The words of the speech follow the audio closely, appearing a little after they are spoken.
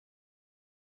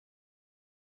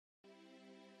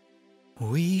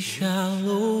We shall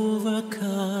overcome,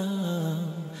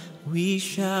 we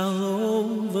shall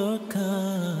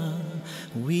overcome,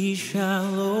 we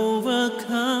shall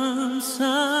overcome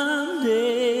someday.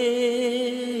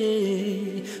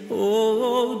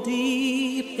 Oh,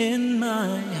 deep in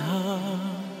my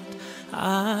heart,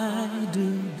 I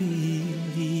do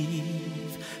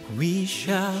believe we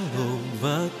shall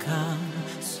overcome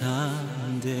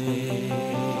someday.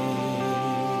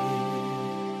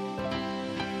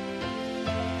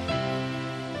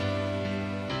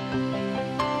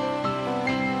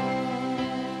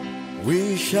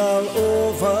 We shall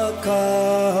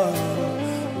overcome,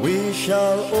 we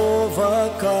shall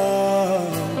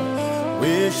overcome,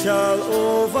 we shall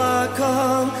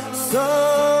overcome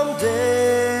someday.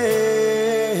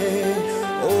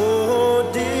 Oh,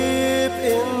 deep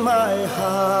in my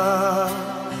heart,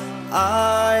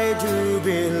 I do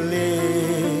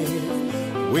believe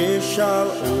we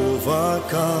shall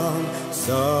overcome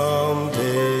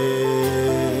someday.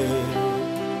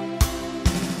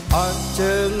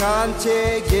 안정한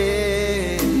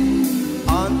제게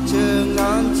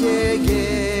안정한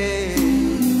제게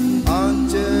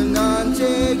안정한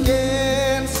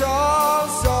제게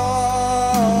서서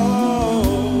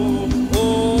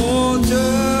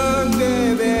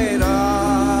오정배배라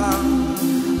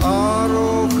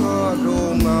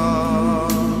아로카로마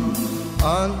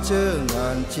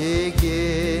안정한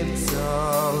제게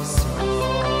서서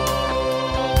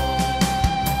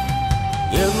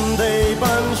in they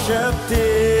ban shep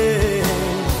tình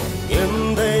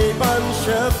in they ban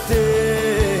shep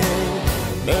tình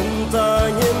nên ta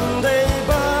nhìn đây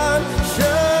ban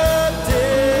shep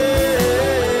tình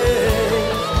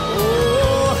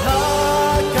oh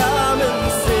ha ca mình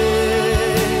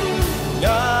xin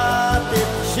ngã tít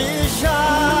chi xa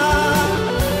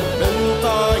nên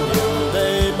ta nhìn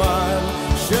đây ban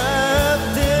shep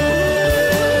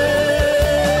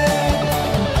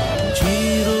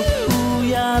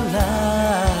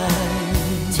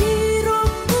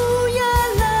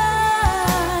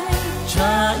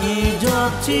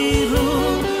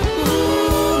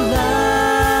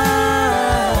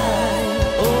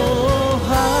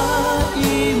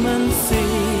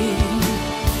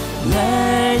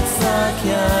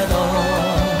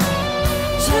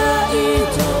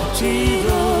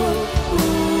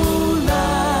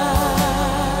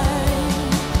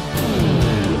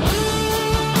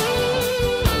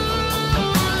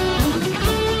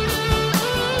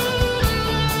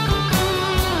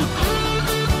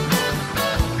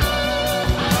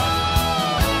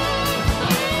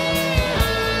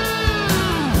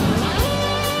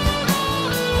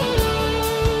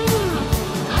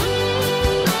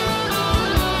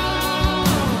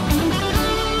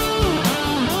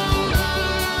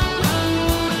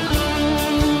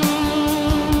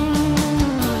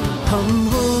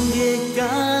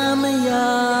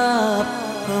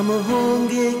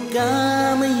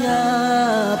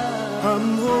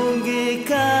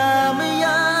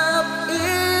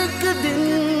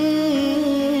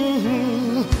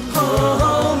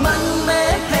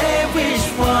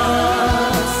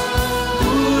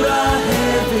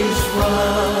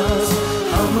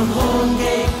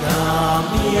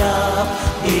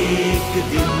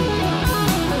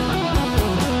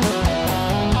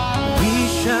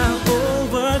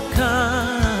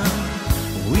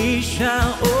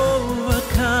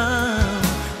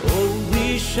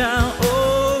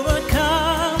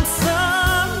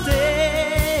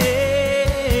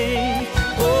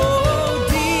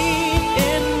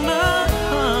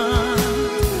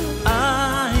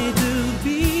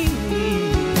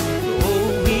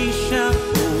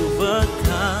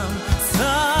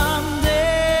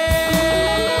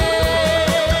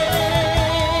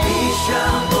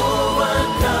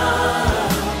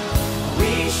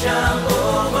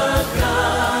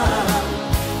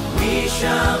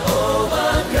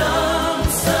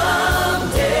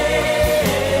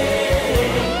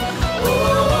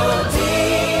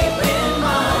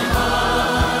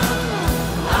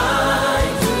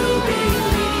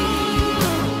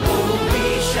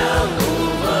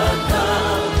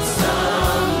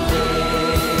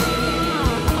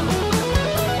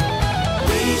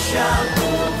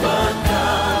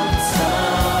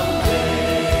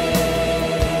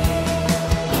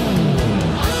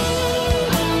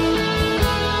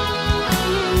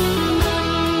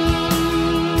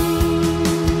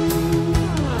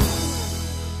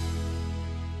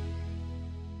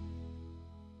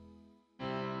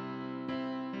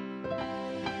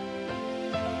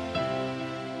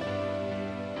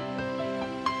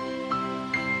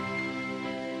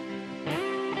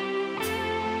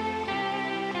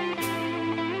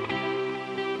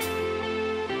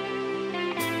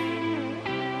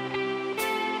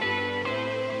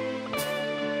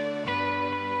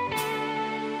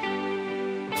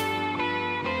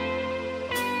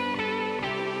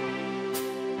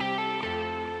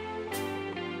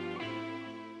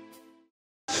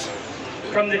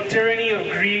from the tyranny of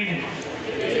greed,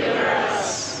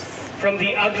 from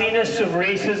the ugliness of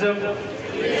racism,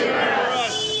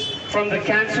 from the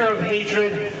cancer of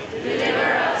hatred,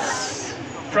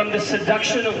 from the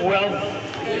seduction of wealth,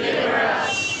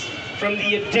 from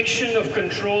the addiction of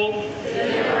control,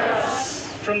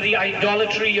 from the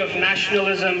idolatry of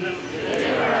nationalism,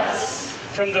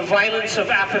 from the violence of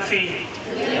apathy,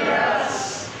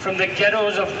 from the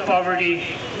ghettos of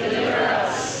poverty,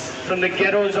 from the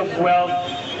ghettos of wealth,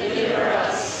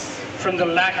 from the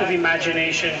lack of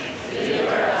imagination.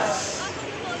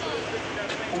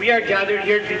 We are gathered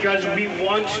here because we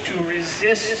want to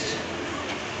resist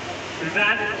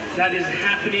that is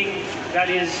happening, that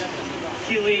is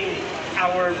killing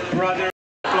our brothers.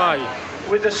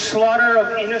 With the slaughter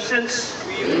of innocents,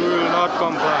 we will not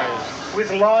comply.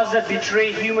 With laws that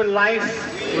betray human life,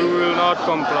 we will not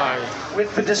comply.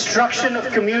 With the destruction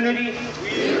of community,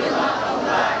 we will not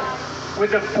comply.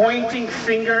 With the pointing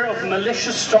finger of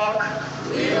malicious talk,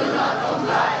 we will not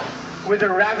comply. With the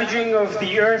ravaging of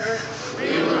the earth, we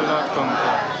will not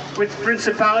comply. With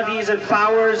principalities and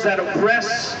powers that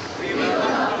oppress, we will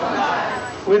not comply.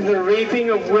 With the raping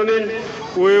of women,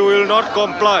 we will not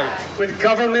comply. With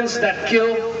governments that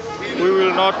kill, we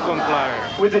will not comply.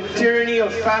 With the tyranny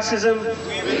of fascism, we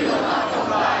will not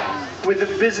comply. With the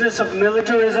business of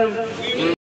militarism.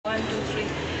 1, 2, 3.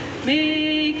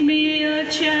 Make me a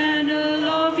channel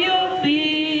of your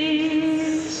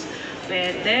peace.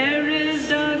 Where there is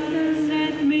darkness,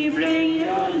 let me bring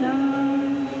your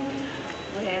love.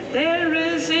 Where there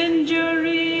is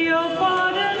injury, your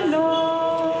pardon,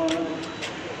 Lord.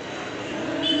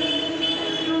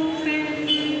 Through faith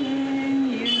in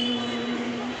you.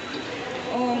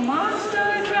 Oh,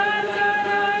 Master, grant that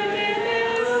I may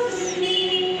never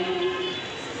see.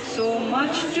 So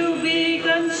much to be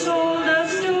consoled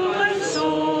as to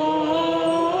console.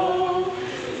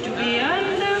 To be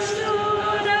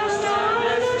understood as to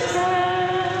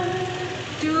understand.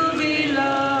 To be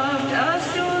loved as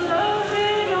to love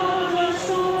in all the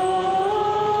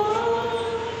soul.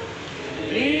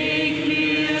 Make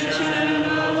me a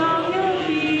channel of your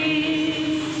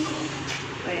peace.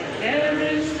 Where there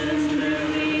is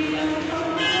sympathy and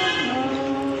love.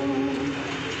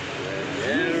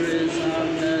 There is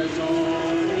darkness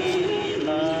only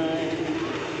light,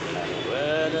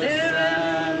 where the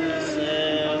sun is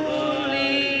ever.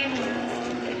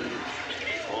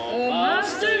 Oh,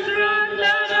 Master, grant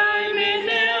that I may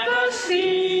never see.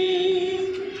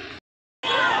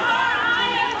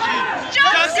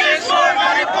 Justice for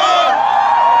Manipur!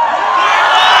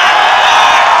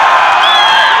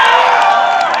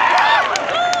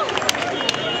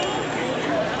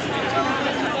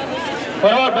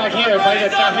 What about back here by the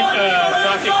traffic?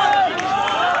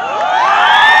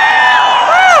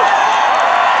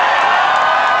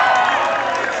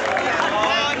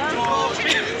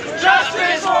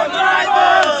 Justice for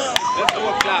Manipur! Let's do a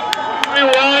clap.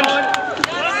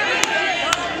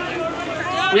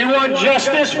 We want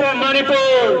justice for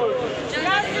Manipur.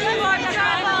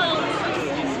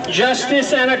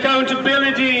 Justice and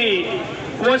accountability.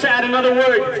 Who wants to add another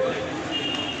word?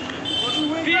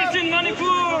 Peace in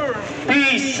Manipur!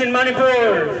 Peace in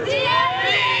Manipur.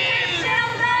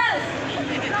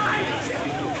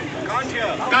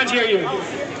 Can't hear you.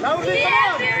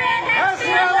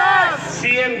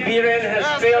 CM Biren has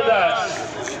failed us.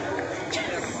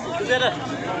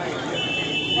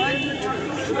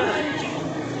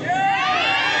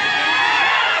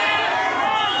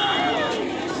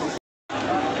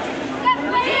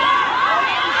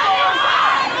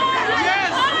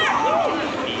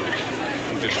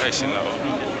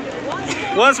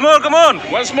 Once more, come on!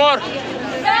 Once more!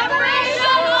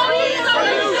 Separation only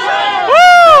solution!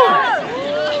 Woo!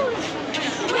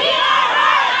 We are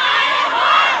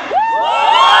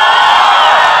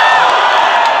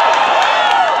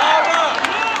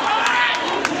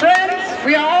Friends,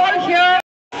 we are all here.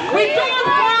 We don't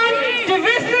want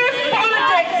divisive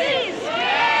politics.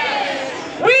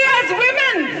 We as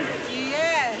women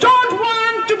don't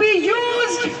want to be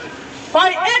used by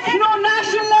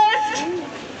ethno-nationalists.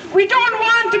 We don't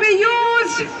want to be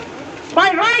used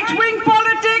by right-wing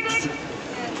politics.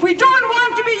 We don't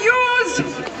want to be used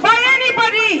by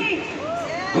anybody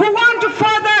who want to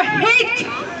further hate,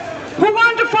 who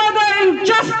want to further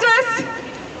injustice,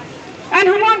 and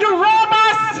who want to rob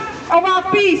us of our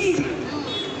peace.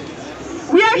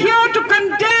 We are here to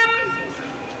condemn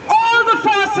all the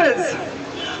forces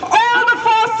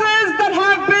that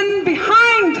have been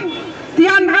behind the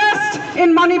unrest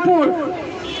in Manipur.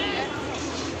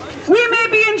 We may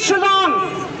be in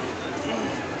Shillong,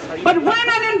 but when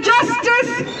an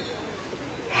injustice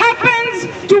happens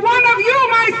to one of you,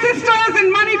 my sisters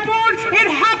in Manipur, it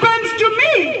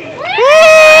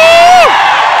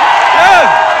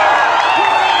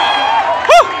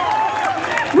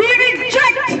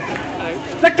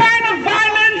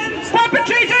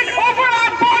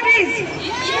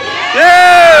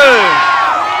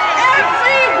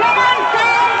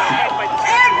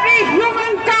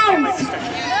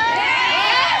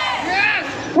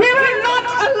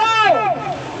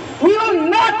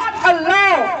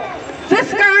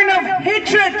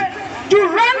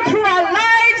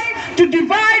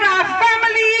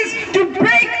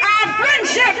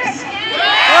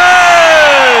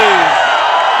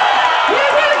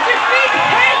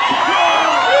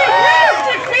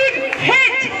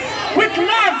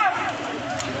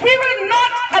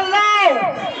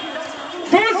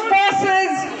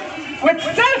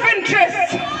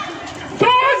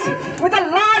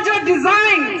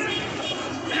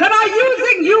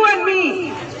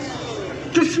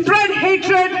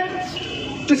hatred,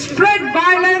 to spread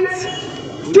violence,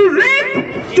 to rape,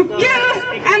 to kill,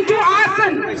 and to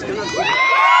arson.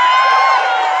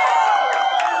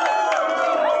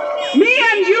 Me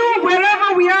and you,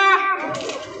 wherever we are,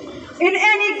 in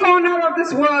any corner of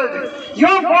this world,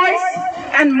 your voice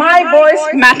and my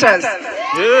voice matters.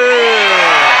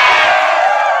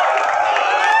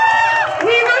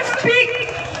 We will speak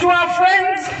to our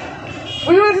friends,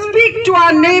 we will speak to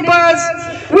our neighbors,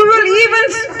 we will even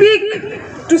speak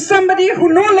to somebody who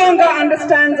no longer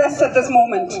understands us at this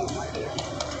moment.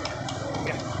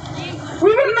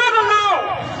 We will not allow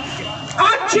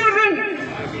our children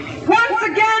once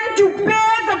again to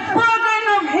bear the burden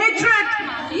of hatred.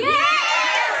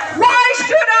 Why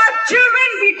should our children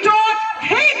be taught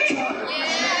hate?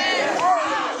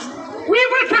 We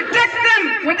will protect them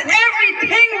with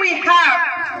everything we have.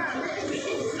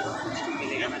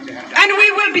 And we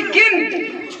will begin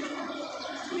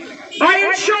by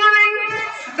ensuring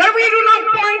that we do not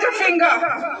point a finger.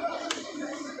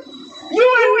 You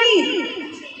and me,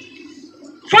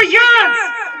 for years,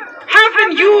 have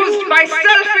been used by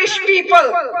selfish people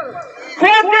who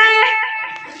are there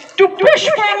to push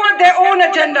forward their own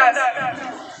agendas.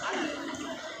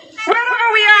 Wherever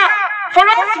we are, for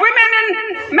us women in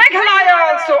Meghalaya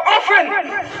also, often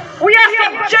we are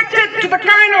subjected to the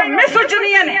kind of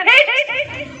misogyny and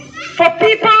hate for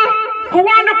people who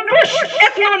want to push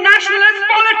ethno-nationalist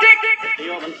politics,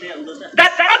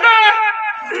 that other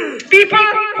people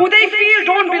who they feel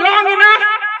don't belong enough,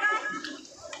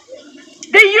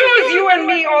 they use you and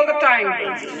me all the time.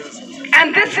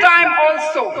 And this time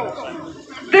also,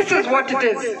 this is what it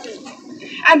is.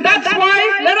 And that's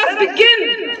why, let us begin.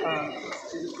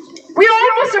 We are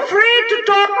almost afraid to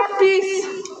talk of peace.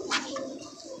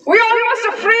 We are almost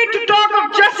afraid to talk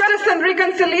of justice and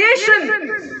reconciliation.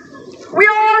 We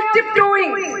are all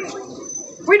tiptoeing.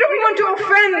 We don't want to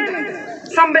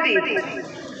offend somebody.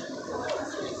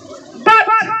 But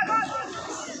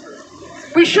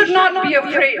we should not be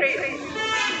afraid.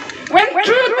 When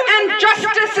truth and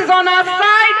justice is on our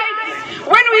side,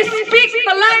 when we speak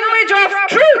the language of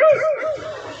truth,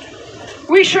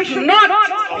 we should not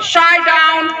shy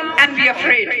down and be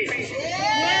afraid.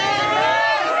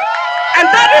 And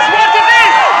that is what it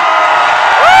is.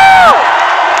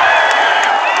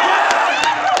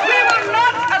 We will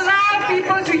not allow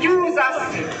people to use us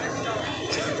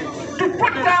to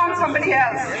put down somebody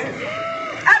else.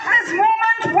 At this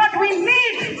moment, what we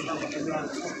need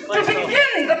to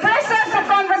begin the process of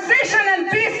conversation and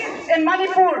peace in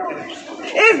Manipur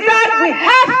is that we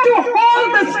have to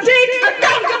hold the state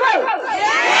accountable.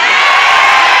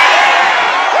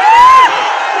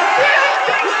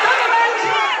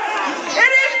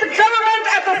 It is the government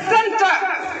at the center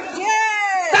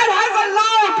that has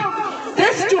allowed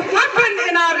this to happen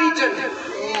in our region.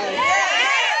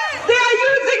 They are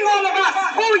using all of us.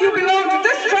 Oh, you belong to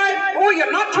this tribe. Oh,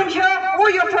 you're not from here. Oh,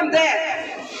 you're from there.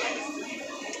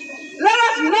 Let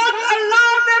us not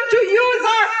allow them to use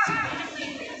us,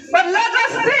 but let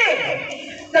us say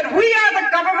that we are the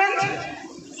government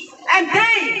and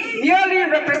they merely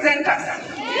represent us.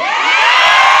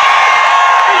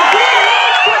 And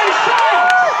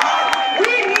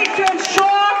we need to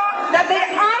ensure that they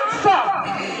answer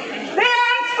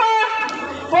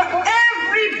for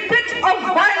every bit of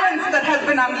violence that has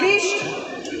been unleashed,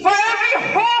 for every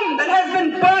home that has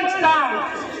been burnt down,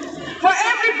 for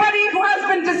everybody who has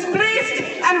been displaced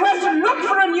and who has to look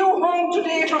for a new home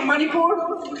today from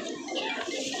Manipur,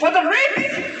 for the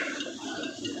rapes,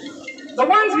 the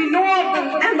ones we know of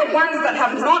them and the ones that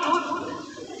have not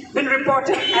been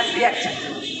reported as yet.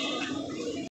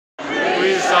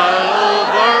 We shall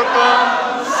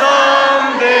overcome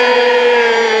someday.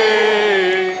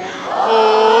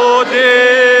 Oh,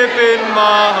 deep in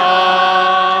my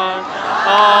heart,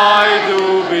 I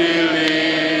do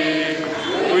believe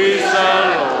we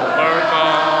shall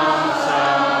overcome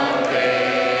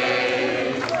someday.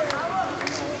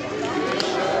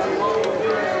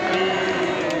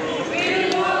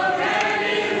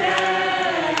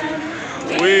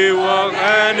 We walk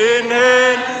hand in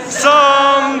hand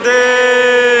someday.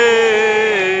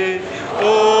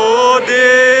 Oh,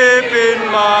 deep in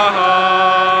my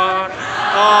heart,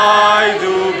 I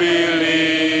do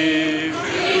believe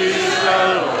we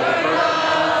shall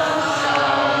overcome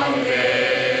someday.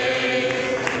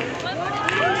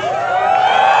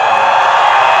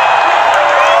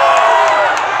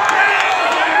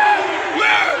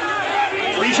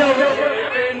 We shall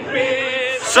live in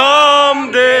peace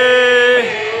someday.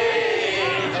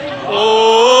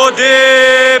 Oh,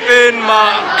 deep in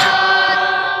my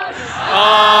heart,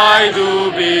 I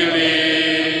do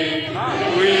believe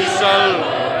we shall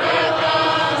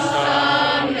overcome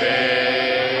someday.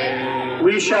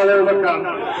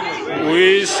 overcome.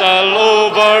 We shall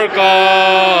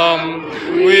overcome.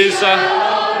 We shall.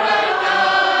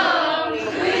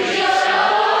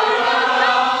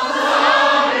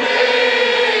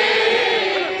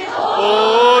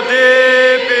 Oh,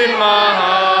 deep in my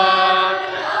heart,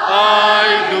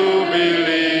 I do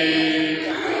believe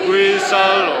we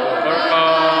shall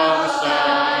overcome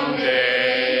someday.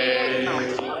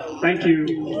 Thank you.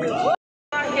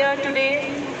 Here today,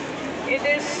 it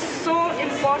is so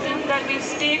important that we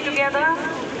stay together,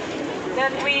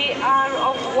 that we are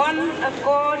of one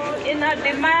accord in a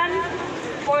demand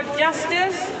for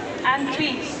justice and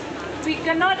peace. We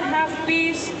cannot have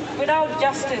peace without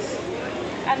justice,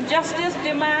 and justice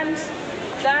demands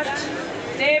that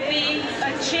there be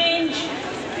a change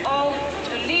of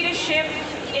the leadership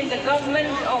in the government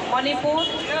of Manipur,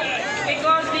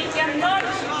 because we cannot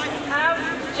have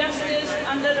justice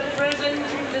under the present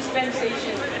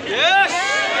dispensation. Yes!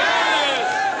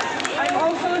 I'm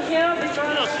also here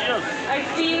because I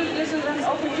feel this is an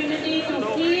opportunity to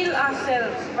heal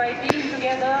ourselves by being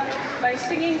together, by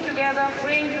singing together,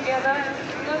 praying together,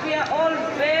 because we are all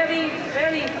very,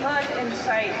 very hurt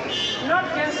inside.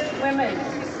 Not just women.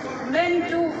 Men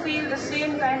too feel the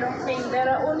same kind of thing. There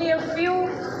are only a few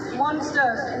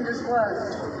monsters in this world.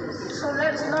 So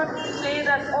let's not say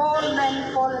that all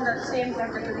men fall in that same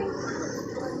category.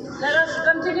 Let us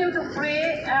continue to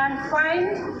pray and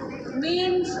find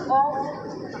means of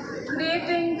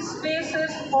creating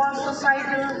spaces for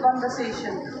societal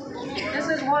conversation. This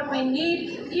is what we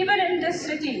need, even in this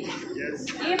city.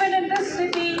 Even in this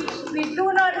city, we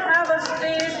do not have a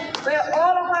space where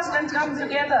all of us can come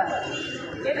together.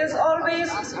 It is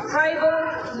always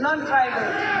tribal, non-tribal.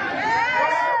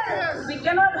 We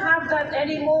cannot have that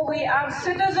anymore. We are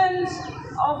citizens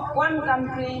of one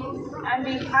country, and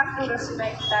we have to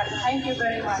respect that. Thank you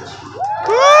very much.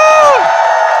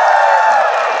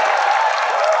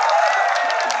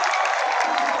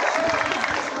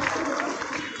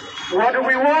 What do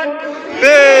we want?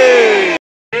 Hey!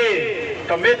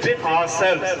 Commit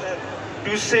ourselves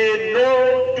to say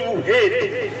no to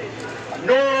hate,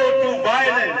 no to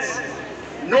violence,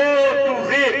 no to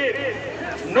rape,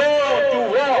 no to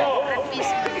war,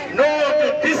 no to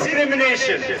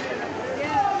discrimination.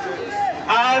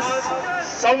 As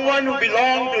someone who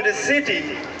belongs to the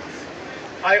city,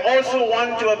 I also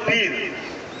want to appeal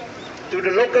to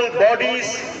the local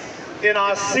bodies in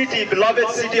our city, beloved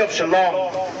city of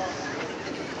Shillong,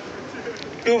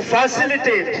 to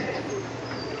facilitate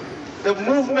the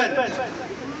movement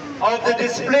of the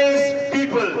displaced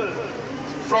people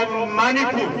from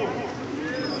Manipur.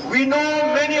 We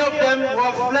know many of them who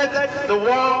have fled the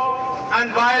war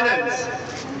and violence,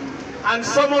 and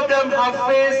some of them have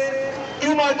faced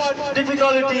too much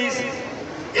difficulties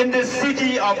in the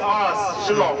city of ours,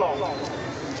 Shillong.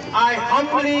 I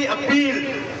humbly appeal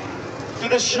to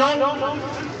the Shillong,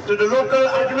 to the local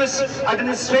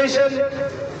administration,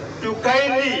 to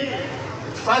kindly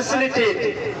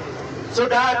facilitate so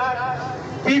that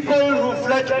people who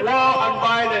fled war and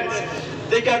violence,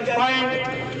 they can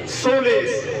find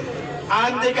solace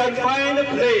and they can find a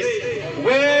place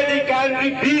where they can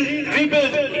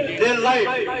rebuild their life.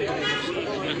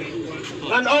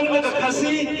 And on the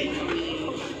kasi,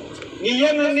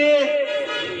 ngiyang ni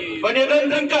baniran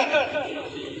rangkat,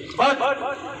 but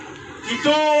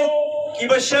ito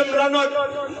ibasem lanot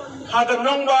haga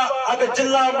nongba haga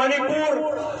jilla Manipur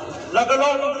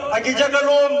lagalong hagi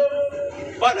jagalom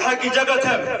but hagi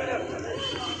jagatem.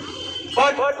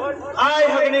 But I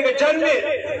hagi ga janne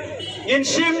in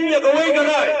shim ya gawai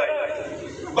garai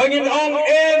bangin ong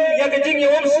em ya gajing ya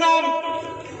omsnam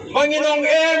bangin ong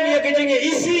em ya gajing ya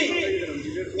isi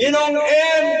inong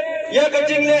em ya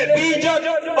gajing le bijat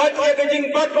but ya gajing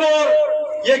batbor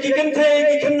ya kikente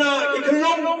kikna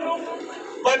kiklong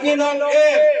but inong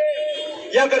em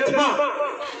ya gatma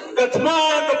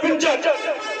kapinjat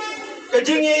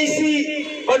kajing ya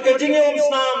isi but kajing ya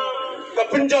omsnam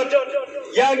kapinjat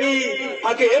yagi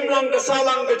hake emlang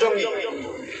kasalang kajongi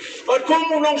but kung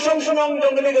nong song dong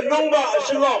ni ga nongba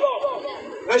Shillong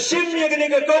ngashim ya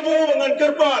gani ga kabu ngan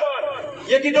kerpat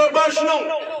ya ki dorbar Shillong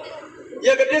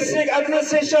ya ga district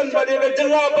administration ba ya ga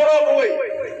jilla barawai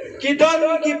ki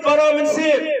don ki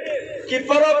paramensim ki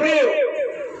parabriu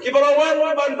ki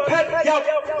barawan ban pet yap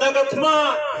naga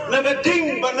tma naga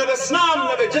ding ban naga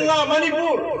snam naga jilla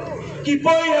Manipur ki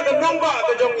poi ya ga nongba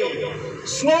ga jongi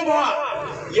snobha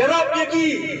yarap ya ki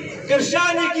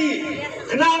kershani ki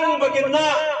knang bagina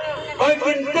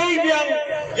bagin taybiang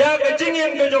ya ga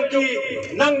jingem ga jongi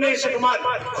nang ne sakmat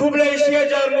khublai sia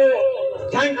jarmo.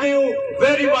 Thank you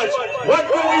very much. What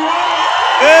do we want?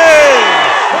 Hey!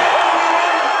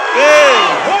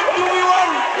 What do we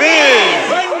want?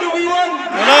 Hey! When do we want?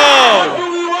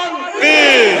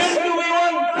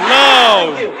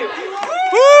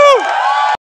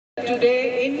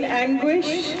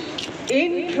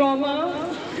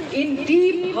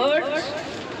 deep hurt,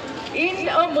 in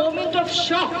a moment of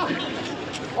shock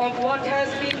of what has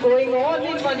been going on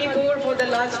in Manipur for the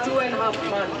last 2.5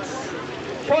 months.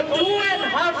 For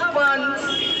 2.5 months,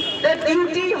 the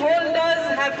duty holders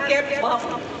have kept mum.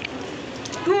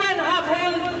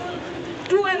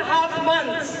 2.5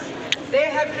 months, they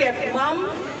have kept mum.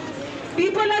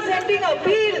 People are sending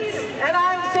appeals, and I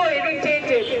am so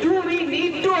irritated. Do we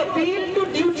need to appeal to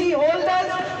duty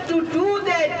holders to do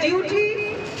their duty?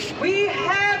 We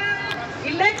have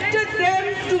elected them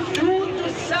to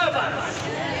serve us.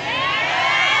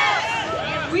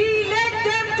 We elect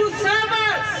them to serve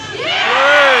us.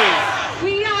 Yes.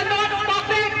 We are not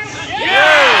puppets.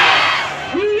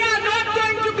 Yes. We are not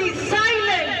going to be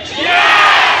silent.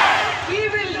 Yes. We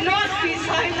will not be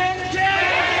silent.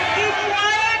 Keep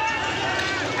quiet.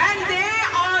 And they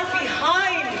are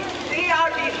behind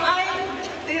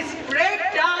this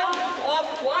breakdown of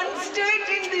one state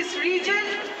in this region,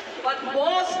 but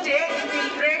more states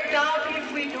will break down if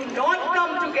we do not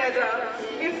come together,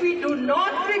 if we do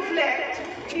not reflect,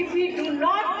 if we do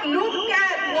not look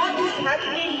at what is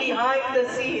happening behind the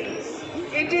scenes.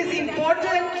 It is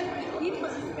important.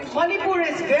 Manipur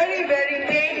is very, very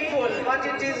painful, but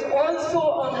it is also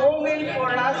a moment for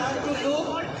us to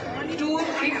look, to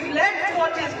reflect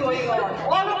what is going on.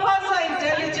 All of us are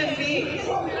intelligent beings. I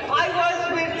was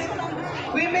with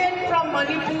women from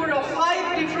Manipur of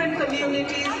 5 different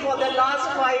communities for the last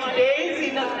 5 days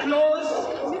in a close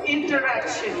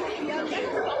interaction.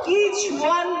 Each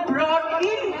one brought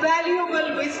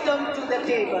invaluable wisdom to the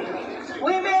table.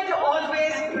 Women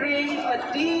always bring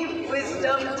a deep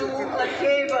wisdom to a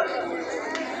table.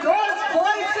 Those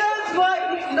voices were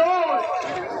ignored.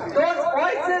 Those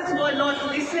voices were not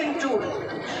listened to.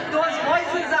 Those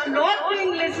voices are not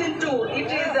being listened to.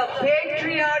 It is a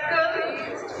patriarchal,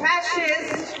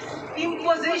 fascist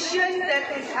imposition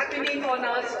that is happening on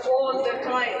us all the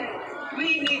time.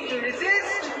 We need to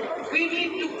resist. We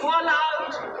need to call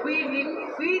out. We need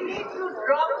to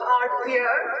drop our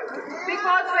fear,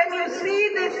 because when you see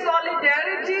this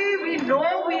solidarity, we know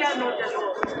we are not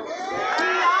alone.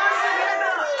 We are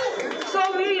together. So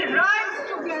we rise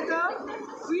together.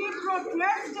 We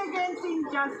protest against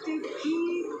injustice. We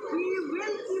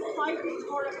will keep fighting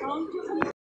for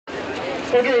accountability.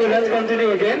 Okay, let's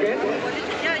continue again.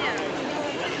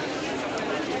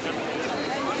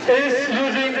 Is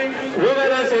using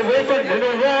women as a weapon in a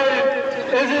war,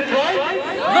 is it right?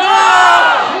 No!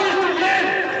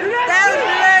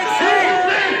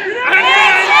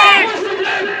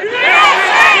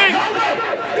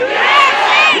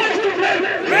 Who is to blame?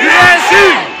 Yes.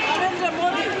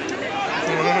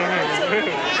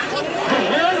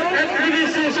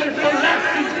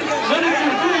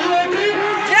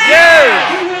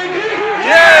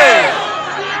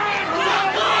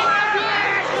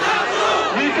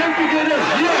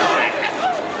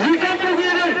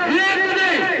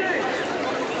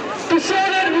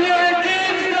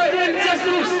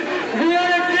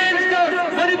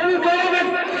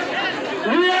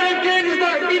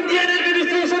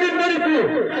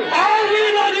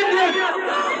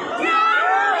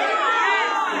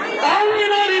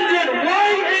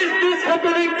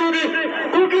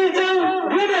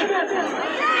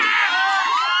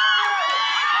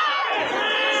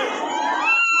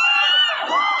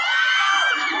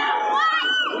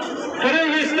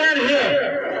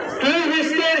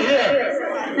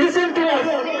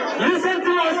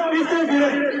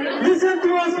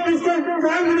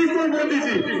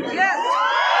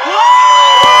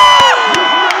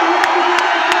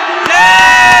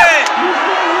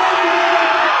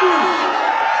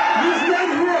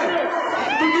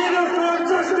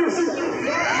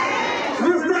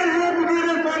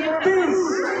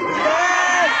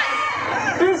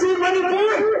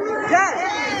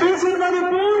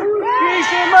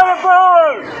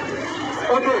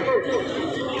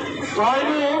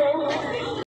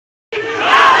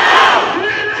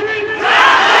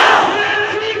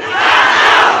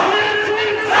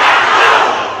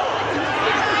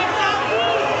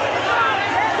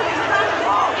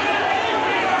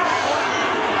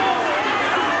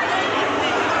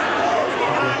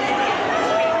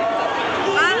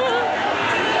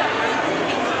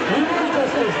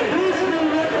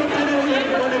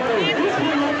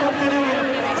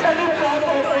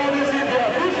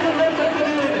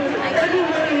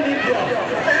 Anywhere in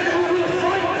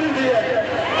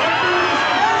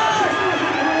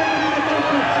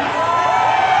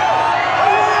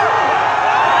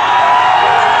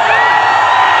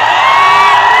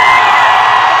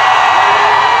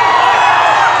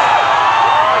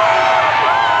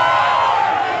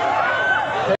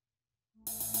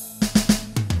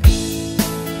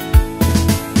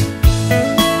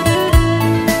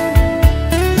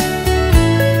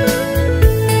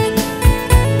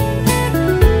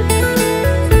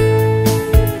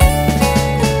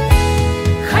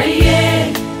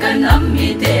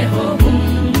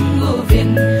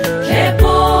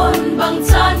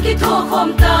ki tho khom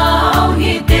tao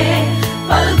hi te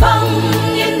pal bang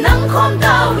in nang khom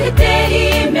tao hi te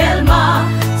email ma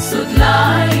sut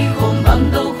lai khom bang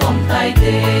do khom tai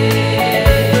te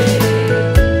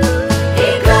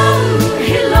igam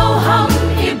hilo ham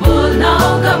ibul nau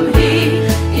gam hi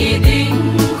iding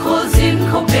kho zin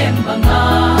kho pem banga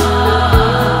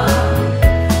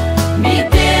mi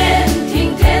ten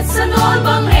thing thet sanol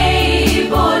bang ei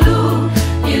bolu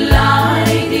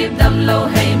ilai dip dam lo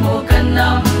hay mo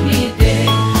kanam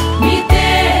mi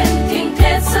ten thing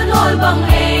thet sanol bang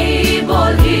ei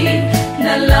bol hi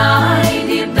na lai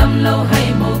dip dam lo hay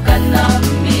mo kanam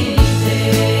mi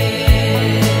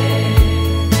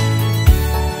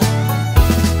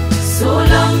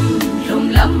solam lum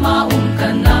lam ma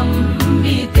kanam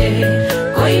mi te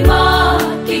koi ma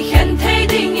ki khen thei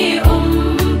ding i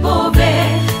po ve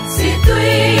si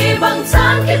tui bang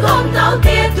chan ki gom tao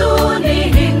te tu ni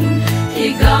hin i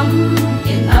gam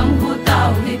in am hu tao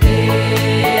ni te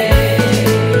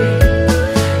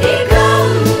i gam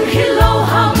hi lo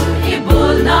ham i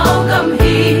bul nau gam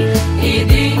hi i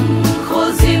ding kho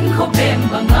zin kho pem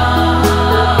banga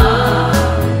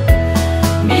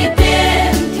mi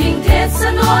ten thing thet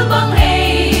sanol bang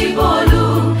ei bolu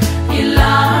i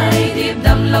lai dip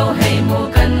dam lo hay mo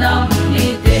kanam ni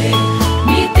te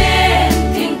mi ten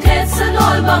thing thet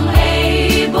sanol bang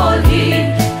ei bol hi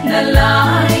na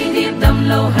lai dip dam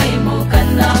lo hay mo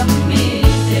kanam mi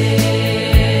te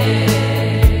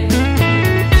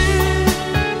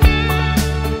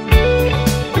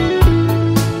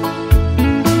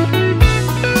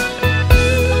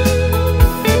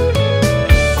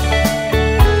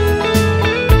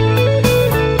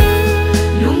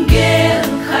lungel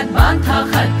khat ban tha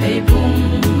khat phei bung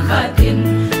khatin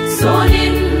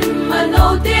sonin mano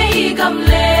te i gam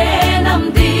le nam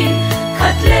di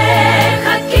khat le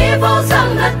khat ki bo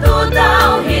sang na tu dao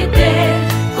hi te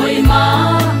koi ma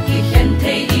ki khen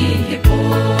thei i hi po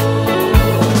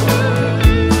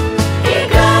i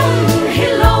gam hi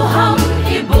lo ham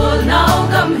i bol nau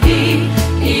gam hi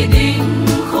i ding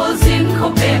kho zin kho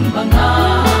pem banga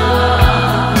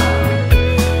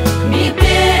mi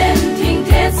ten thing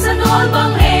thet sanol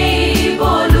bang ei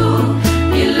bolu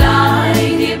i lai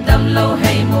dip dam lo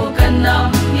hay mo kanam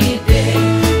mi te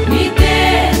mi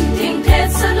ten thing thet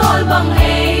sanol bang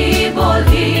ei bol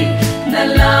hi na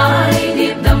lai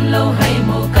dip dam lo hay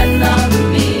mo kanam